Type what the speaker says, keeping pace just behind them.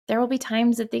There will be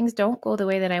times that things don't go the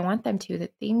way that I want them to,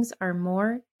 that things are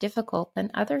more difficult than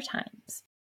other times.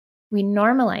 We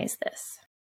normalize this.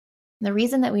 The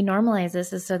reason that we normalize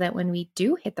this is so that when we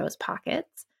do hit those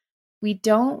pockets, we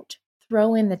don't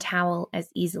throw in the towel as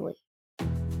easily.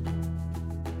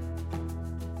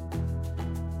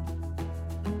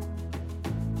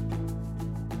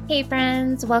 Hey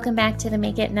friends, welcome back to the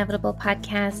Make It Inevitable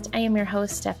podcast. I am your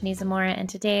host, Stephanie Zamora, and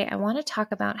today I want to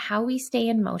talk about how we stay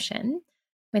in motion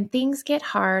when things get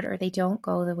hard or they don't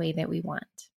go the way that we want.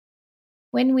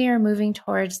 When we are moving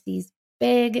towards these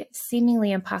big,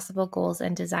 seemingly impossible goals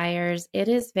and desires, it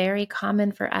is very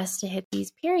common for us to hit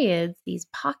these periods, these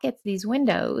pockets, these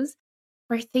windows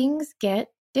where things get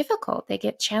difficult, they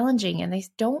get challenging, and they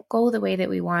don't go the way that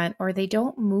we want, or they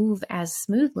don't move as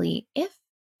smoothly if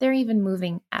they're even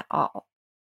moving at all.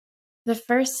 The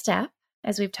first step,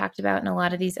 as we've talked about in a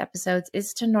lot of these episodes,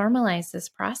 is to normalize this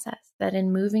process, that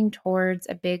in moving towards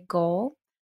a big goal,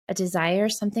 a desire,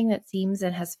 something that seems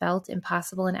and has felt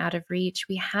impossible and out of reach,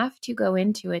 we have to go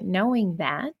into it knowing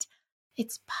that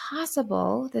it's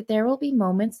possible that there will be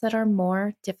moments that are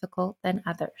more difficult than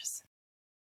others.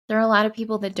 There are a lot of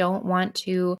people that don't want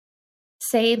to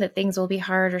say that things will be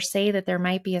hard or say that there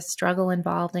might be a struggle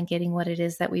involved in getting what it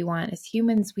is that we want. As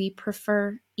humans, we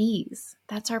prefer ease.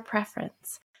 That's our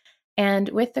preference. And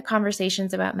with the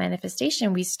conversations about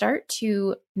manifestation, we start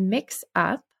to mix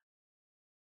up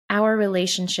our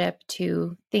relationship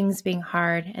to things being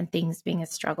hard and things being a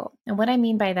struggle. And what I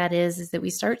mean by that is that we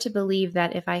start to believe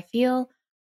that if I feel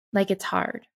like it's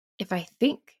hard, if I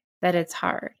think that it's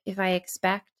hard, if I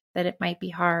expect that it might be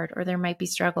hard, or there might be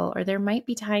struggle, or there might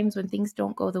be times when things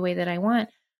don't go the way that I want,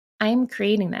 I'm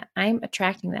creating that. I'm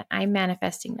attracting that. I'm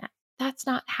manifesting that. That's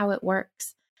not how it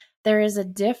works. There is a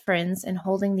difference in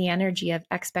holding the energy of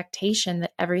expectation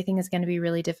that everything is going to be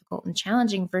really difficult and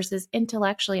challenging versus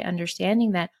intellectually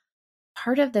understanding that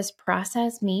part of this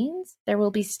process means there will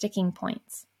be sticking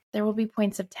points. There will be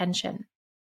points of tension.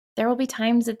 There will be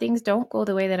times that things don't go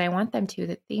the way that I want them to,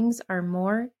 that things are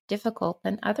more difficult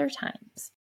than other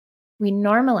times. We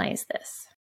normalize this.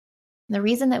 The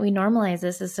reason that we normalize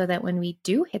this is so that when we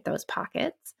do hit those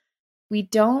pockets, we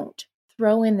don't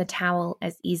throw in the towel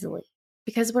as easily,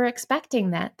 because we're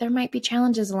expecting that there might be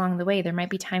challenges along the way. There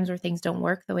might be times where things don't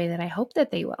work the way that I hope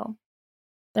that they will.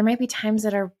 There might be times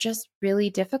that are just really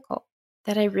difficult,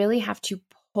 that I really have to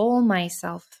pull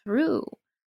myself through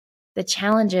the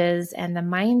challenges and the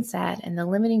mindset and the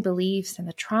limiting beliefs and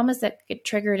the traumas that get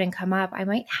triggered and come up. I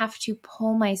might have to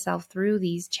pull myself through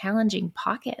these challenging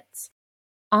pockets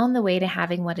on the way to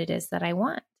having what it is that I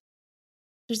want.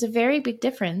 There's a very big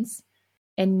difference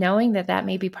in knowing that that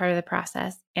may be part of the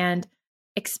process and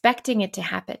expecting it to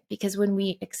happen, because when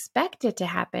we expect it to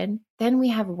happen, then we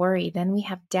have worry, then we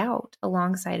have doubt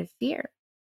alongside of fear.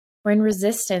 We're in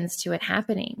resistance to it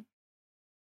happening.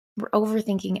 We're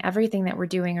overthinking everything that we're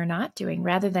doing or not doing,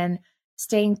 rather than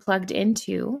staying plugged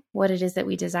into what it is that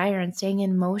we desire and staying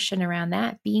in motion around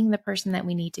that, being the person that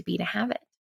we need to be to have it.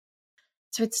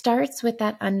 So it starts with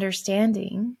that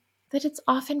understanding that it's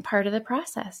often part of the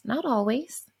process, not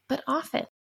always, but often.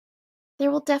 There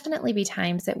will definitely be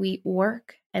times that we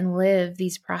work and live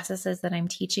these processes that I'm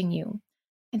teaching you,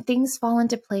 and things fall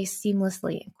into place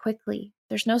seamlessly and quickly.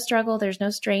 There's no struggle, there's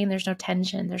no strain, there's no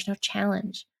tension, there's no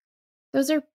challenge. Those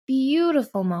are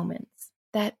beautiful moments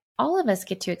that all of us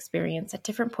get to experience at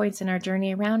different points in our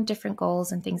journey around different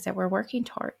goals and things that we're working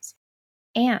towards.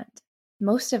 And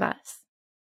most of us,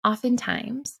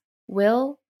 oftentimes,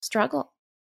 will struggle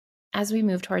as we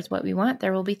move towards what we want.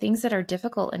 There will be things that are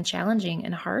difficult and challenging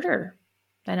and harder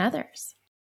than others.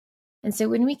 And so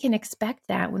when we can expect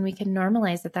that, when we can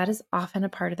normalize that that is often a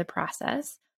part of the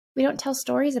process, we don't tell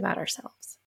stories about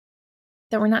ourselves,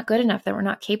 that we're not good enough, that we're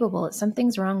not capable, that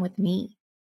something's wrong with me,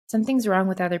 something's wrong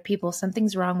with other people,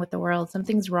 something's wrong with the world,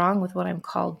 something's wrong with what I'm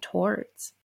called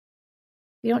towards.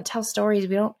 We don't tell stories.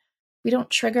 We don't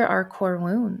trigger our core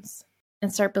wounds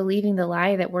and start believing the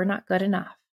lie that we're not good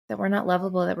enough, that we're not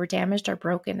lovable, that we're damaged or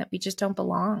broken, that we just don't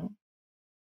belong.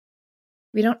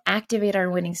 We don't activate our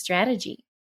winning strategy,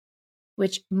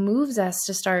 which moves us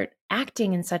to start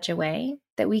acting in such a way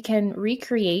that we can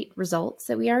recreate results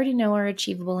that we already know are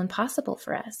achievable and possible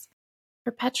for us,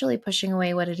 perpetually pushing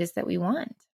away what it is that we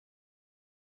want.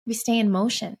 We stay in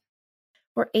motion.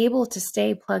 We're able to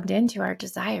stay plugged into our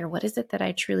desire. What is it that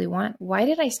I truly want? Why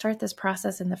did I start this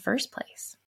process in the first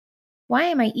place? Why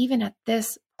am I even at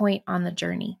this point on the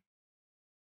journey?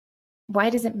 Why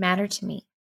does it matter to me?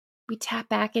 We tap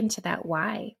back into that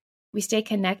why. We stay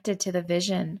connected to the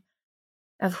vision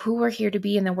of who we're here to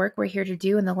be and the work we're here to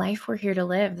do and the life we're here to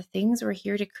live, the things we're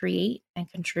here to create and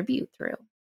contribute through.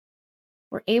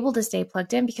 We're able to stay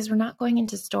plugged in because we're not going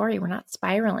into story. We're not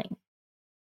spiraling.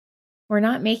 We're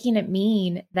not making it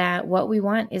mean that what we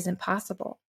want isn't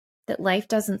possible, that life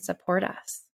doesn't support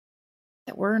us,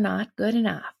 that we're not good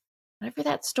enough. Whatever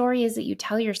that story is that you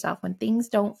tell yourself when things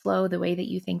don't flow the way that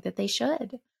you think that they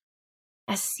should,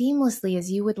 as seamlessly as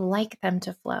you would like them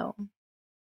to flow.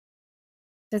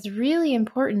 It's really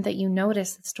important that you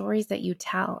notice the stories that you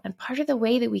tell. And part of the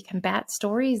way that we combat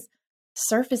stories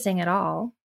surfacing at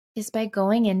all is by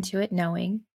going into it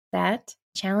knowing that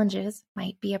challenges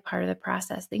might be a part of the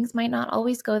process. Things might not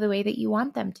always go the way that you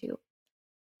want them to.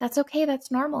 That's okay.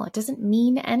 That's normal. It doesn't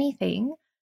mean anything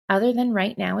other than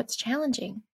right now it's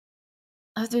challenging.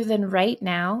 Other than right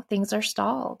now, things are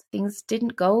stalled. Things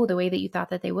didn't go the way that you thought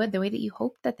that they would, the way that you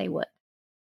hoped that they would.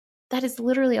 That is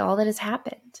literally all that has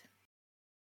happened.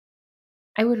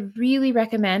 I would really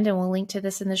recommend, and we'll link to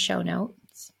this in the show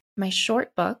notes, my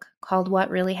short book called What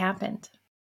Really Happened.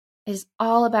 It is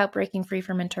all about breaking free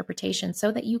from interpretation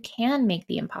so that you can make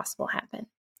the impossible happen.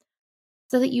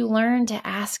 So that you learn to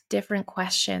ask different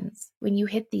questions when you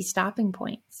hit these stopping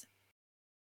points.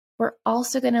 We're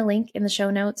also going to link in the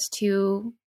show notes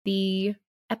to the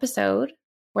episode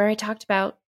where I talked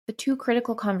about the 2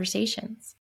 critical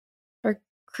conversations for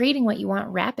creating what you want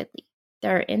rapidly.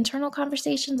 There are internal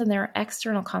conversations and there are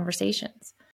external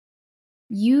conversations.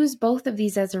 Use both of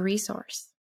these as a resource.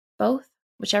 Both,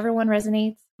 whichever one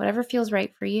resonates, whatever feels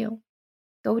right for you.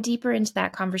 Go deeper into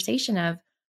that conversation of,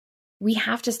 we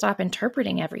have to stop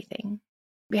interpreting everything.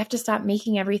 We have to stop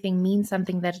making everything mean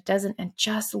something that it doesn't and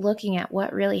just looking at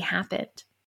what really happened.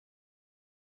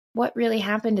 What really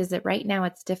happened is that right now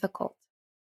it's difficult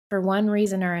for one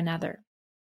reason or another.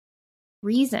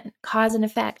 Reason, cause and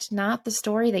effect, not the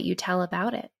story that you tell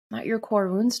about it, not your core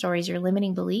wound stories, your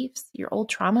limiting beliefs, your old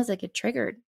traumas that get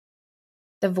triggered.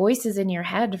 The voices in your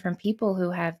head from people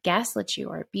who have gaslit you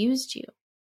or abused you,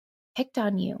 picked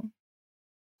on you,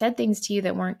 said things to you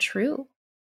that weren't true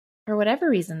for whatever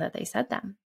reason that they said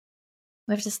them.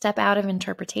 We have to step out of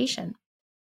interpretation.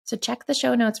 So check the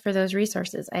show notes for those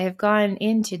resources. I have gone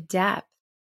into depth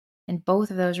in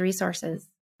both of those resources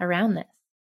around this.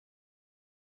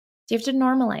 So you have to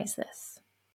normalize this.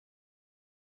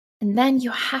 And then you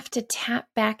have to tap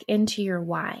back into your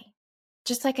why.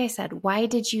 Just like I said, why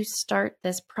did you start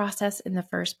this process in the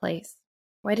first place?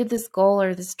 Why did this goal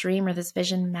or this dream or this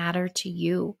vision matter to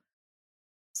you?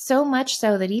 So much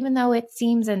so that even though it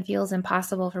seems and feels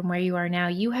impossible from where you are now,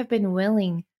 you have been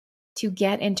willing to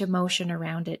get into motion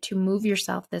around it, to move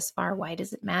yourself this far. Why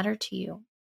does it matter to you?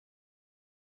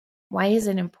 Why is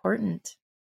it important?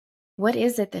 What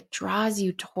is it that draws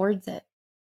you towards it,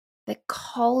 that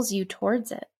calls you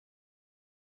towards it?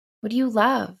 What do you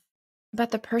love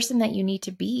about the person that you need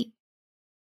to be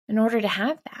in order to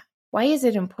have that? Why is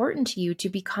it important to you to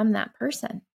become that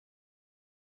person?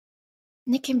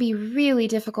 And it can be really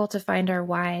difficult to find our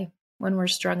why when we're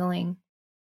struggling,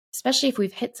 especially if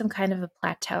we've hit some kind of a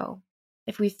plateau,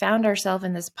 if we found ourselves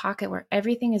in this pocket where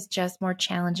everything is just more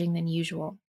challenging than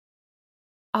usual.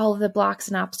 All of the blocks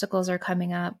and obstacles are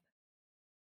coming up.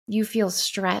 You feel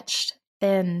stretched,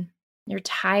 thin, you're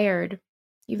tired.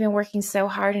 You've been working so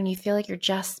hard and you feel like you're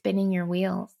just spinning your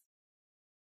wheels.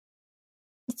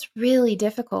 It's really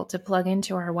difficult to plug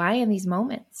into our why in these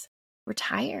moments. We're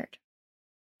tired.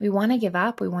 We want to give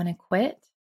up. We want to quit.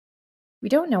 We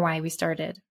don't know why we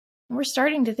started. And we're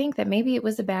starting to think that maybe it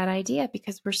was a bad idea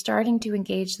because we're starting to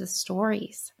engage the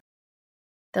stories.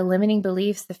 The limiting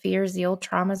beliefs, the fears, the old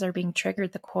traumas are being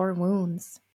triggered, the core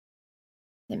wounds.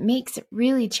 It makes it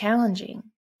really challenging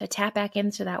to tap back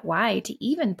into that why, to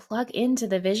even plug into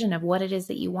the vision of what it is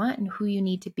that you want and who you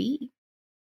need to be.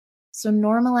 So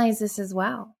normalize this as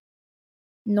well.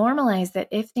 Normalize that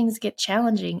if things get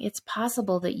challenging, it's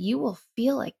possible that you will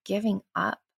feel like giving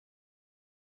up.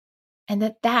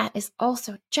 And that is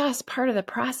also just part of the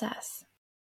process.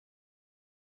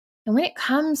 And when it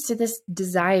comes to this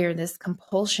desire, this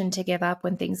compulsion to give up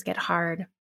when things get hard,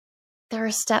 there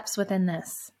are steps within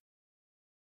this.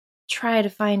 Try to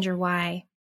find your why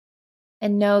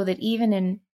and know that even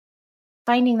in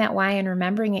finding that why and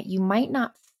remembering it, you might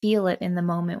not feel it in the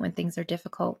moment when things are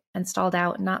difficult and stalled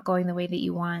out and not going the way that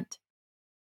you want.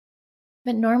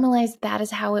 But normalize that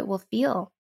is how it will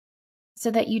feel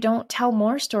so that you don't tell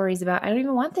more stories about, I don't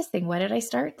even want this thing. Why did I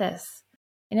start this?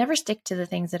 I never stick to the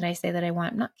things that I say that I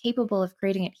want. I'm not capable of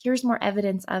creating it. Here's more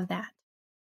evidence of that.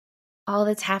 All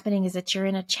that's happening is that you're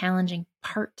in a challenging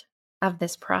part of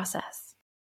this process.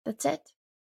 That's it.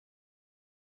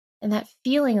 And that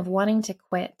feeling of wanting to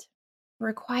quit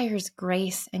requires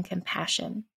grace and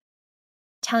compassion.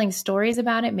 Telling stories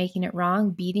about it, making it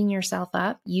wrong, beating yourself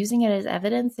up, using it as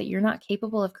evidence that you're not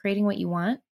capable of creating what you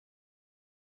want,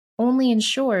 only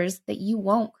ensures that you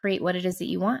won't create what it is that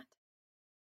you want.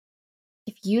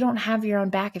 If you don't have your own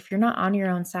back, if you're not on your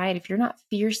own side, if you're not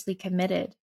fiercely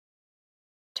committed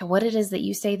to what it is that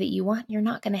you say that you want, you're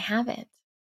not going to have it.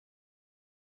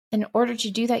 In order to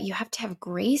do that, you have to have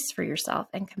grace for yourself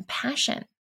and compassion.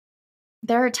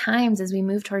 There are times as we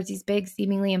move towards these big,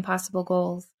 seemingly impossible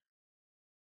goals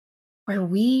where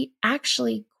we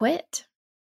actually quit.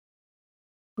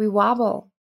 We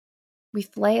wobble, we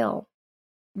flail,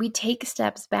 we take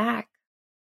steps back,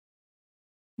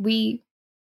 we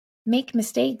make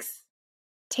mistakes,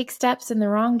 take steps in the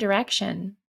wrong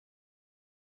direction.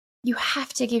 You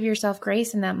have to give yourself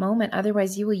grace in that moment.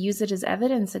 Otherwise, you will use it as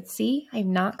evidence that, see,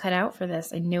 I'm not cut out for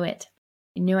this. I knew it.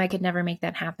 I knew I could never make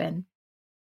that happen.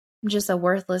 I'm just a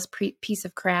worthless piece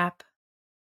of crap.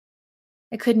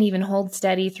 I couldn't even hold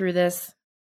steady through this.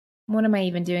 What am I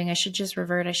even doing? I should just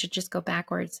revert. I should just go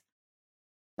backwards.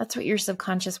 That's what your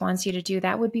subconscious wants you to do.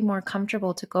 That would be more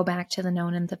comfortable, to go back to the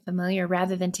known and the familiar,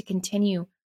 rather than to continue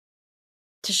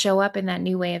to show up in that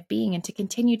new way of being and to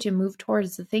continue to move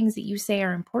towards the things that you say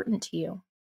are important to you.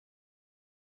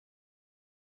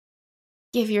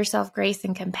 Give yourself grace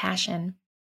and compassion.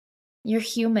 You're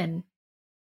human.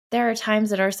 There are times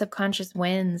that our subconscious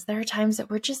wins. There are times that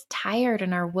we're just tired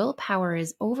and our willpower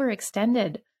is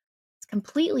overextended. It's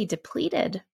completely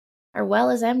depleted. Our well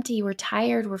is empty. We're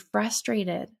tired. We're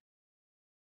frustrated.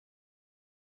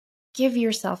 Give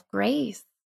yourself grace.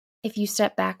 If you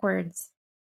step backwards,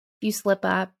 if you slip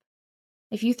up,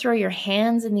 if you throw your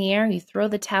hands in the air, you throw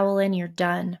the towel in, you're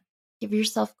done. Give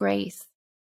yourself grace.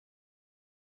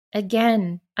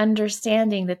 Again,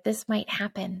 understanding that this might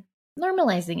happen,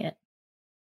 normalizing it.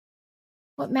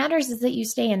 What matters is that you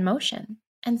stay in motion.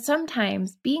 And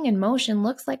sometimes being in motion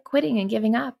looks like quitting and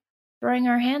giving up, throwing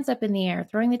our hands up in the air,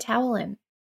 throwing the towel in,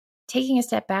 taking a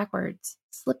step backwards,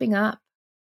 slipping up.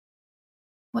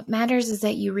 What matters is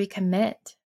that you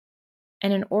recommit.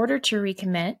 And in order to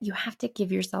recommit, you have to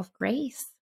give yourself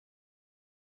grace.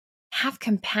 Have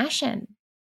compassion.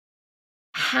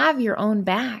 Have your own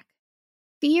back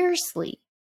fiercely.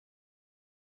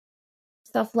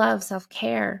 Self-love,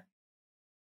 self-care.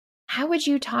 How would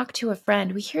you talk to a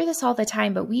friend? We hear this all the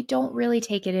time, but we don't really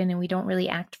take it in and we don't really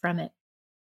act from it.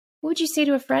 What would you say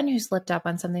to a friend who slipped up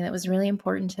on something that was really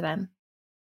important to them?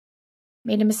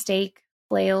 Made a mistake,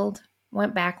 flailed,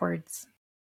 went backwards.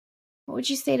 What would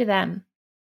you say to them?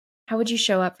 How would you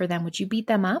show up for them? Would you beat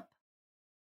them up?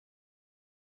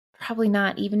 Probably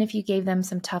not. Even if you gave them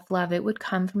some tough love, it would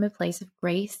come from a place of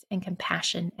grace and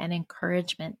compassion and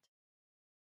encouragement.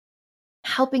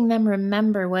 Helping them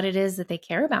remember what it is that they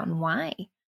care about and why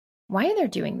they're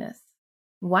doing this,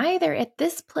 why they're at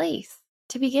this place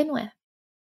to begin with.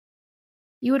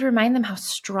 You would remind them how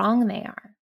strong they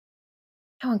are,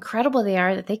 how incredible they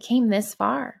are that they came this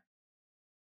far.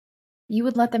 You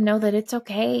would let them know that it's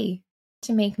okay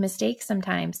to make mistakes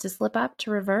sometimes, to slip up, to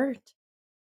revert.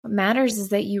 What matters is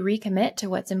that you recommit to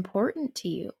what's important to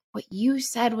you, what you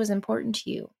said was important to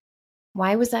you.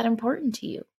 Why was that important to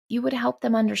you? You would help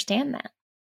them understand that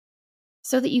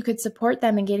so that you could support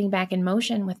them in getting back in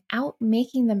motion without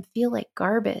making them feel like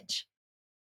garbage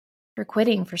for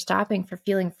quitting, for stopping, for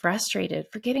feeling frustrated,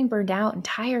 for getting burned out and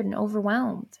tired and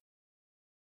overwhelmed.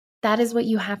 That is what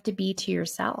you have to be to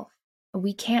yourself.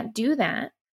 We can't do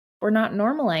that. We're not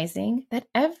normalizing that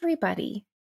everybody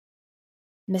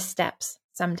missteps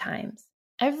sometimes.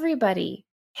 Everybody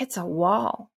hits a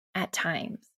wall at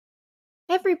times.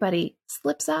 Everybody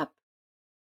slips up,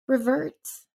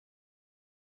 reverts,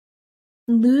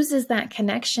 loses that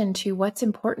connection to what's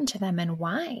important to them and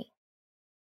why.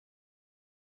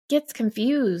 Gets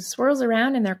confused, swirls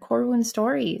around in their core wound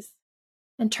stories,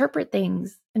 interprets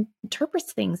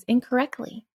things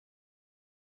incorrectly.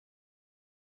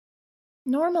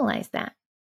 Normalize that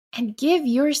and give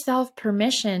yourself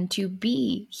permission to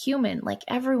be human like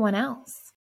everyone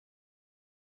else.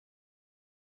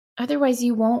 Otherwise,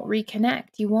 you won't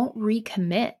reconnect. You won't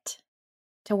recommit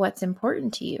to what's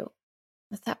important to you.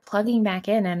 It's that plugging back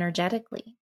in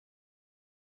energetically.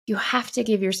 You have to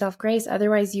give yourself grace.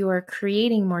 Otherwise, you are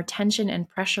creating more tension and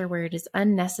pressure where it is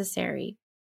unnecessary,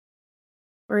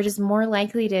 where it is more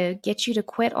likely to get you to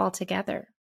quit altogether.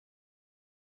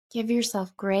 Give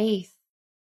yourself grace.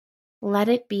 Let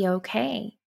it be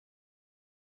okay.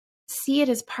 See it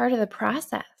as part of the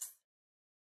process.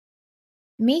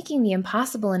 Making the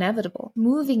impossible inevitable,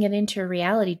 moving it into a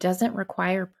reality doesn't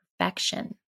require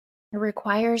perfection. It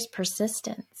requires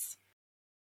persistence.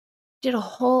 I did a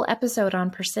whole episode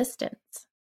on persistence.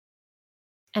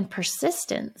 And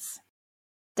persistence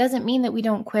doesn't mean that we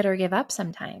don't quit or give up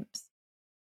sometimes.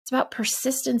 It's about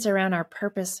persistence around our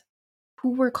purpose,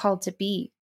 who we're called to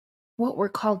be, what we're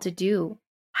called to do,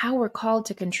 how we're called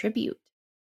to contribute.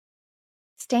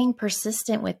 Staying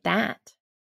persistent with that.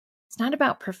 It's not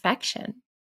about perfection.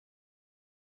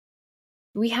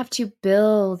 We have to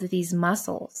build these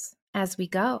muscles as we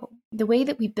go. The way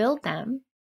that we build them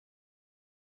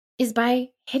is by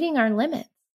hitting our limits,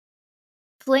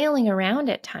 flailing around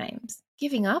at times,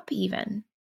 giving up even,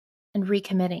 and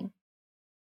recommitting.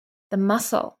 The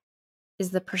muscle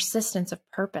is the persistence of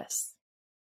purpose.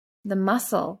 The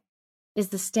muscle is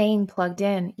the staying plugged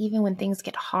in even when things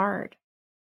get hard.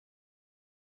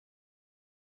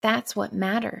 That's what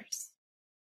matters.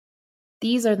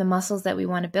 These are the muscles that we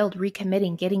want to build,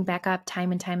 recommitting, getting back up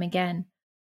time and time again,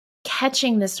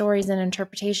 catching the stories and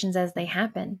interpretations as they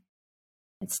happen,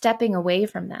 and stepping away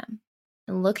from them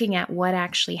and looking at what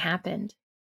actually happened,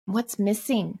 what's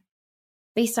missing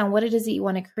based on what it is that you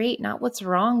want to create, not what's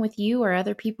wrong with you or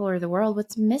other people or the world,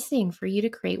 what's missing for you to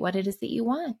create what it is that you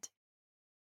want.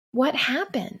 What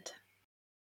happened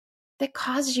that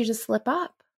caused you to slip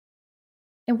up?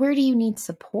 And where do you need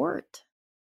support?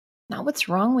 Not what's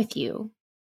wrong with you.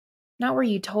 Not where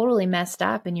you totally messed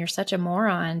up and you're such a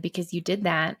moron because you did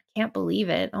that. Can't believe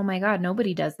it. Oh my God,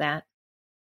 nobody does that.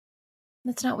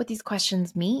 That's not what these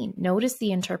questions mean. Notice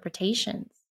the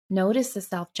interpretations. Notice the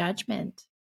self-judgment.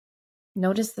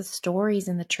 Notice the stories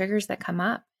and the triggers that come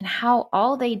up and how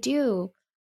all they do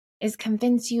is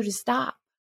convince you to stop.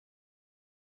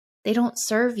 They don't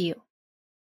serve you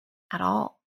at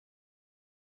all.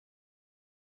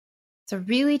 So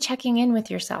really checking in with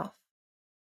yourself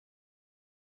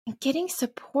and getting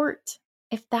support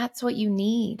if that's what you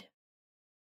need.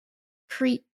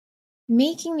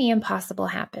 Making the impossible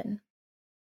happen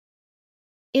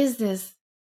is this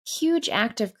huge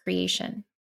act of creation.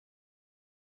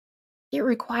 It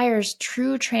requires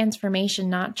true transformation,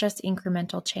 not just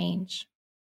incremental change.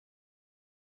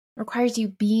 It requires you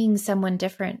being someone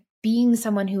different, being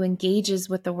someone who engages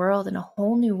with the world in a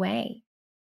whole new way.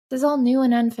 This is all new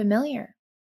and unfamiliar.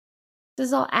 This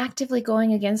is all actively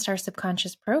going against our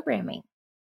subconscious programming.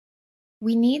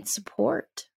 We need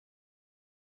support.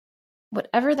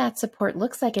 Whatever that support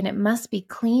looks like, and it must be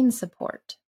clean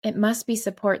support. It must be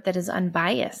support that is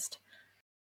unbiased,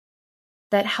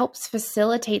 that helps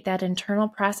facilitate that internal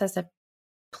process of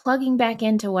plugging back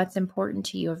into what's important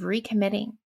to you, of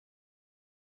recommitting,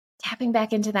 tapping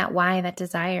back into that why, that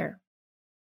desire,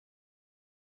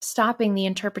 stopping the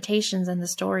interpretations and the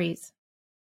stories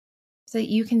so that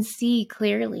you can see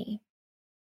clearly,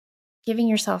 giving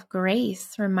yourself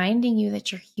grace, reminding you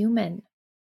that you're human,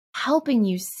 helping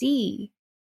you see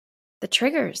the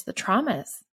triggers, the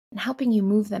traumas, and helping you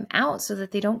move them out so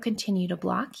that they don't continue to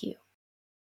block you.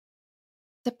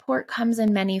 Support comes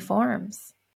in many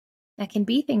forms. That can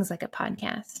be things like a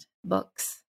podcast,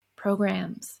 books,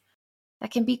 programs.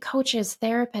 That can be coaches,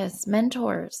 therapists,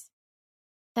 mentors.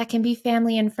 That can be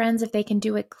family and friends if they can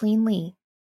do it cleanly.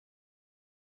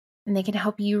 And they can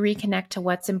help you reconnect to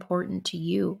what's important to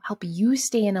you, help you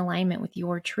stay in alignment with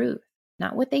your truth,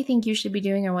 not what they think you should be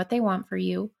doing or what they want for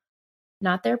you,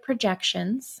 not their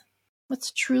projections,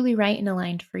 what's truly right and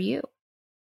aligned for you.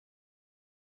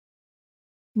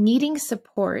 Needing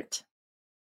support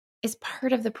is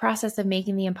part of the process of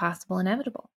making the impossible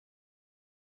inevitable.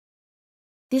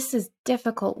 This is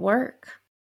difficult work.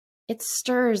 It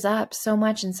stirs up so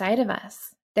much inside of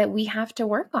us that we have to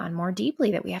work on more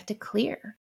deeply, that we have to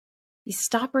clear. These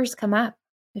stoppers come up.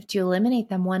 We have to eliminate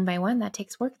them one by one. That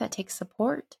takes work, that takes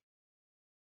support.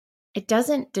 It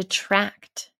doesn't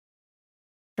detract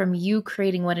from you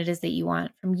creating what it is that you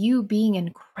want, from you being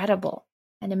incredible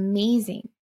and amazing,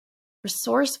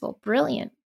 resourceful,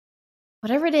 brilliant,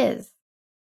 whatever it is,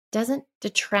 doesn't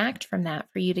detract from that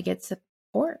for you to get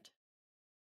support.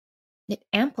 It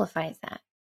amplifies that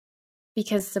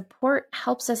because support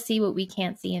helps us see what we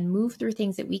can't see and move through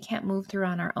things that we can't move through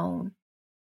on our own.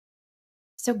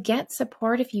 So get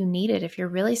support if you need it, if you're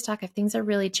really stuck, if things are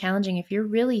really challenging, if you're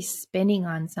really spinning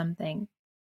on something,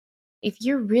 if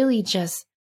you're really just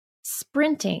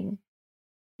sprinting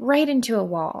right into a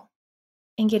wall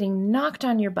and getting knocked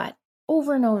on your butt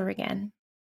over and over again,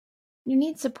 you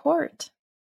need support.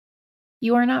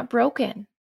 You are not broken.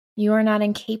 You are not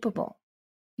incapable.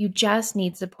 You just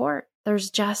need support. There's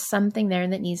just something there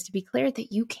that needs to be cleared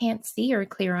that you can't see or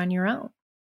clear on your own.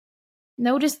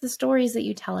 Notice the stories that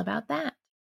you tell about that.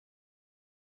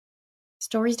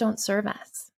 Stories don't serve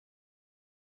us.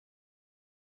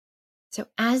 So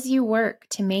as you work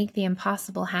to make the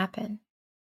impossible happen,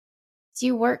 as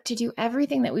you work to do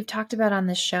everything that we've talked about on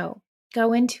this show,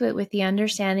 go into it with the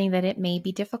understanding that it may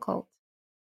be difficult.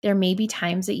 There may be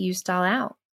times that you stall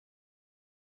out,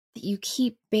 that you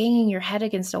keep banging your head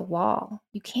against a wall.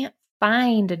 You can't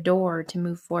find a door to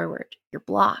move forward. You're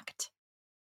blocked.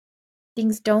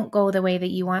 Things don't go the way that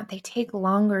you want. They take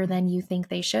longer than you think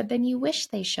they should, than you wish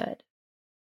they should.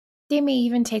 They may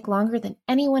even take longer than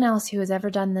anyone else who has ever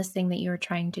done this thing that you're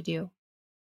trying to do.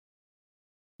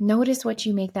 Notice what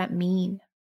you make that mean.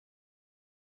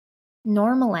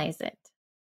 Normalize it.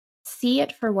 See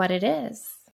it for what it is.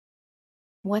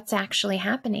 What's actually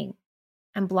happening?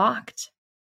 I'm blocked.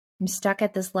 I'm stuck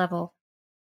at this level.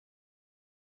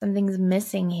 Something's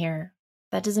missing here.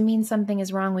 That doesn't mean something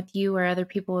is wrong with you or other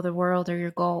people of the world or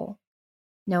your goal.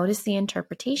 Notice the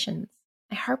interpretations.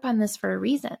 I harp on this for a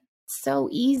reason. It's so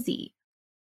easy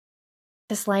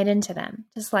to slide into them,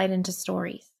 to slide into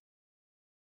stories.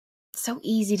 It's so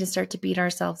easy to start to beat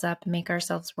ourselves up and make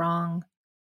ourselves wrong,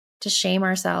 to shame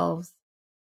ourselves,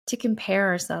 to compare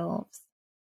ourselves.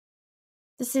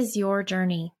 This is your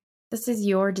journey. This is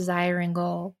your desire and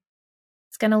goal.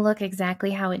 It's going to look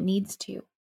exactly how it needs to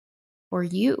for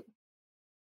you.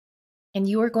 And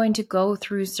you are going to go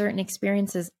through certain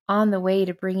experiences on the way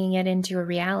to bringing it into a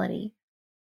reality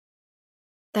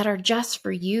that are just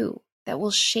for you, that will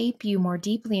shape you more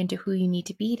deeply into who you need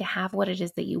to be to have what it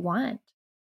is that you want.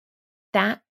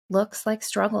 That looks like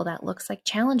struggle. That looks like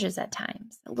challenges at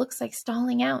times. It looks like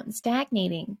stalling out and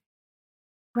stagnating,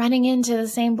 running into the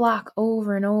same block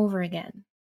over and over again.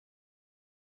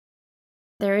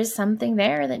 There is something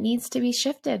there that needs to be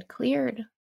shifted, cleared,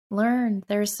 learned.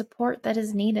 There is support that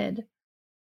is needed.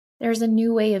 There's a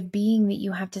new way of being that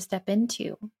you have to step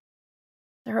into.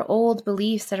 There are old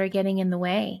beliefs that are getting in the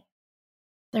way.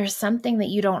 There's something that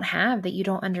you don't have, that you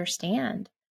don't understand.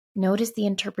 Notice the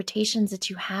interpretations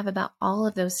that you have about all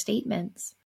of those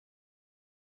statements.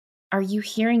 Are you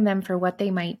hearing them for what they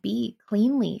might be,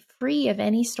 cleanly, free of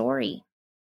any story?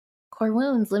 Core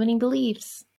wounds, limiting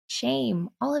beliefs, shame,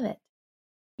 all of it.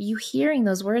 Are you hearing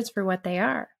those words for what they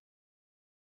are?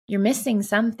 You're missing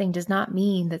something does not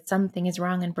mean that something is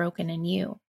wrong and broken in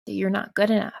you, that you're not good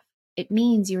enough. It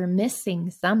means you're missing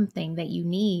something that you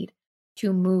need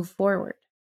to move forward.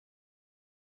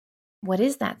 What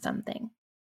is that something?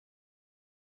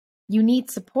 You need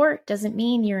support doesn't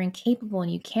mean you're incapable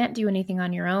and you can't do anything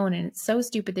on your own and it's so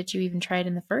stupid that you even tried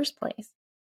in the first place.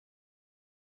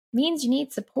 It means you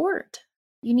need support.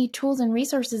 You need tools and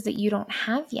resources that you don't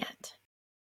have yet.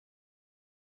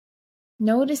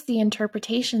 Notice the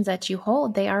interpretations that you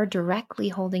hold. They are directly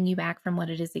holding you back from what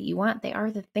it is that you want. They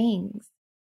are the things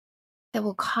that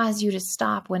will cause you to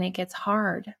stop when it gets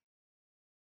hard.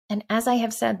 And as I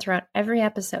have said throughout every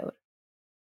episode,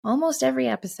 almost every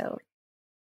episode,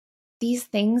 these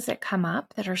things that come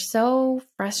up that are so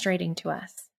frustrating to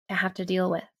us to have to deal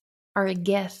with are a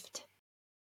gift.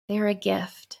 They're a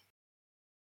gift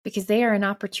because they are an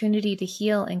opportunity to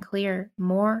heal and clear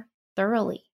more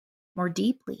thoroughly, more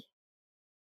deeply,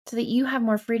 so that you have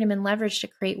more freedom and leverage to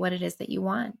create what it is that you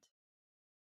want.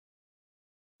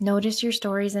 Notice your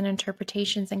stories and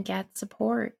interpretations and get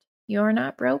support. You're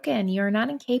not broken. You're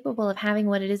not incapable of having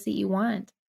what it is that you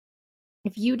want.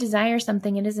 If you desire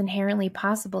something, it is inherently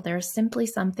possible. There is simply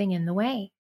something in the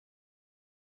way,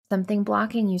 something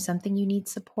blocking you, something you need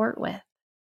support with.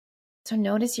 So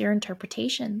notice your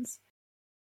interpretations.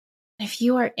 If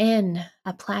you are in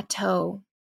a plateau,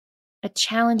 a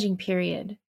challenging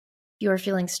period, you are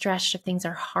feeling stretched, if things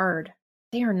are hard,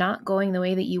 they are not going the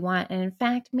way that you want. And in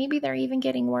fact, maybe they're even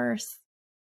getting worse.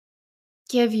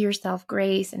 Give yourself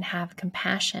grace and have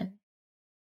compassion.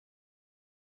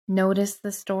 Notice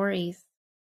the stories.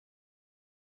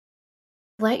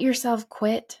 Let yourself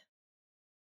quit,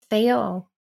 fail,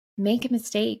 make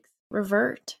mistakes,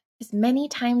 revert as many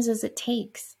times as it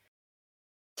takes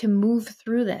to move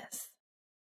through this.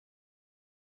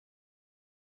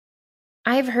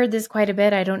 I've heard this quite a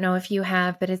bit. I don't know if you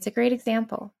have, but it's a great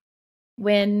example.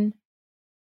 When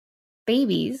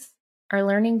babies are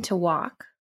learning to walk,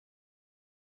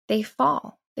 they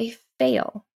fall, they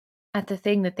fail at the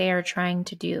thing that they are trying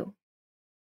to do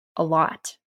a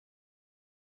lot.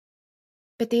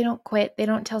 But they don't quit. They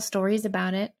don't tell stories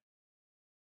about it.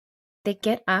 They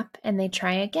get up and they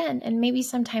try again. And maybe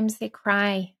sometimes they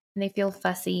cry and they feel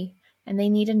fussy and they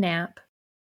need a nap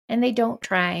and they don't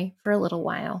try for a little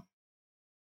while.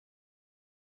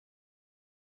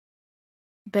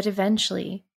 But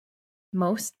eventually,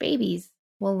 most babies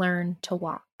will learn to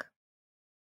walk.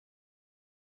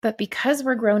 But because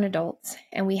we're grown adults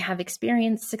and we have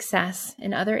experienced success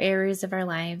in other areas of our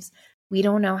lives, we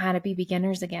don't know how to be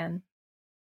beginners again.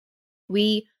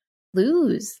 We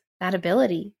lose that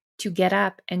ability to get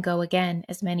up and go again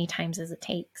as many times as it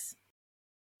takes.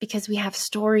 Because we have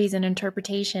stories and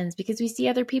interpretations, because we see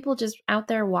other people just out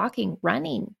there walking,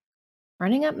 running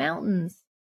up mountains.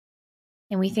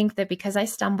 And we think that because I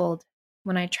stumbled,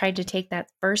 when I tried to take that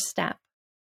first step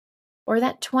or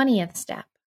that 20th step.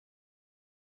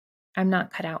 I'm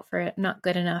not cut out for it. I'm not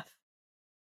good enough.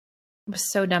 It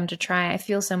was so dumb to try. I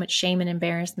feel so much shame and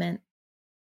embarrassment.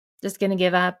 Just going to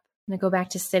give up. I'm going to go back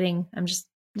to sitting. I'm just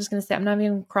going to sit. I'm not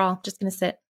even going to crawl. Just going to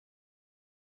sit.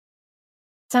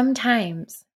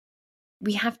 Sometimes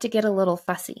we have to get a little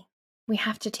fussy. We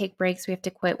have to take breaks. We have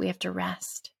to quit. We have to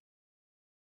rest.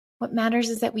 What matters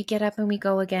is that we get up and we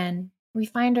go again. We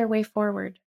find our way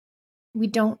forward. We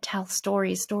don't tell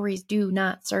stories. Stories do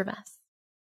not serve us.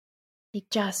 They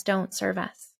just don't serve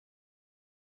us.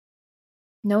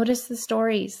 Notice the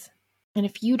stories. And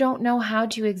if you don't know how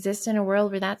to exist in a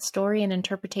world where that story and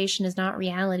interpretation is not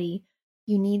reality,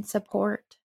 you need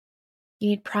support. You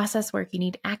need process work. You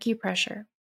need acupressure.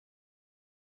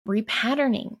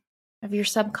 Repatterning of your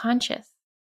subconscious.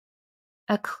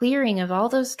 A clearing of all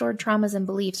those stored traumas and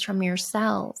beliefs from your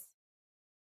cells.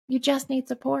 You just need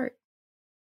support.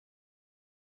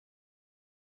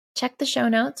 Check the show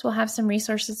notes. We'll have some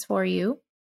resources for you.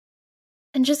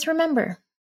 And just remember,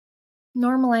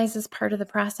 normalize is part of the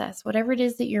process. Whatever it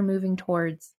is that you're moving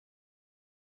towards,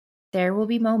 there will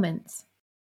be moments,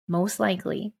 most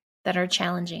likely, that are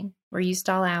challenging, where you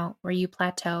stall out, where you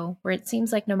plateau, where it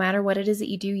seems like no matter what it is that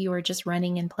you do, you are just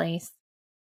running in place.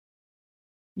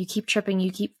 You keep tripping,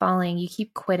 you keep falling, you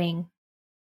keep quitting.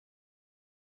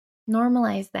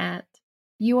 Normalize that.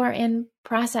 You are in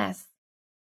process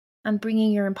on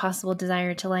bringing your impossible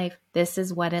desire to life. This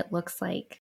is what it looks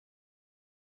like.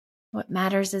 What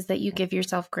matters is that you give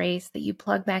yourself grace, that you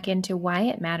plug back into why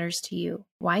it matters to you,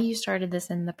 why you started this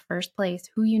in the first place,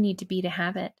 who you need to be to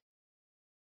have it.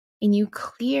 And you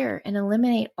clear and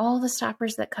eliminate all the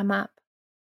stoppers that come up.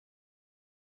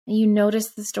 And you notice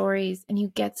the stories and you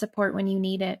get support when you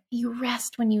need it. You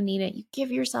rest when you need it. You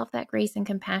give yourself that grace and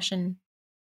compassion.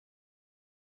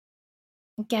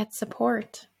 Get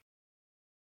support.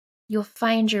 You'll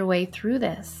find your way through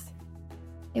this.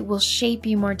 It will shape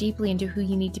you more deeply into who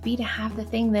you need to be to have the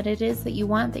thing that it is that you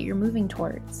want, that you're moving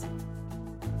towards.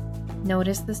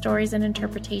 Notice the stories and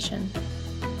interpretation.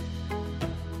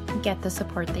 Get the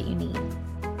support that you need.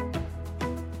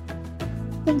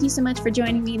 Thank you so much for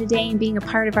joining me today and being a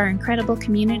part of our incredible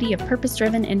community of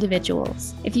purpose-driven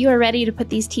individuals. If you are ready to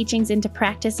put these teachings into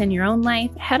practice in your own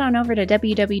life, head on over to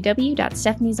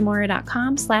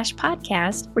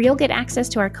www.stephaniezamora.com/podcast, where you'll get access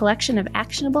to our collection of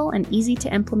actionable and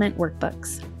easy-to-implement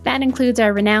workbooks. That includes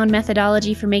our renowned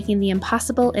methodology for making the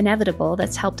impossible inevitable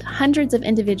that's helped hundreds of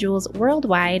individuals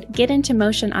worldwide get into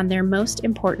motion on their most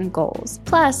important goals.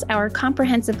 Plus, our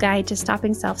comprehensive guide to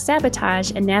stopping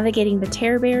self-sabotage and navigating the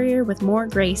terror barrier with more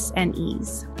grace and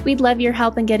ease. We'd love your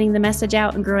help in getting the message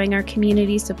out and growing our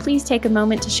community, so please take a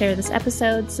moment to share this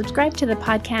episode, subscribe to the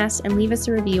podcast, and leave us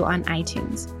a review on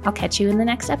iTunes. I'll catch you in the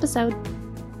next episode.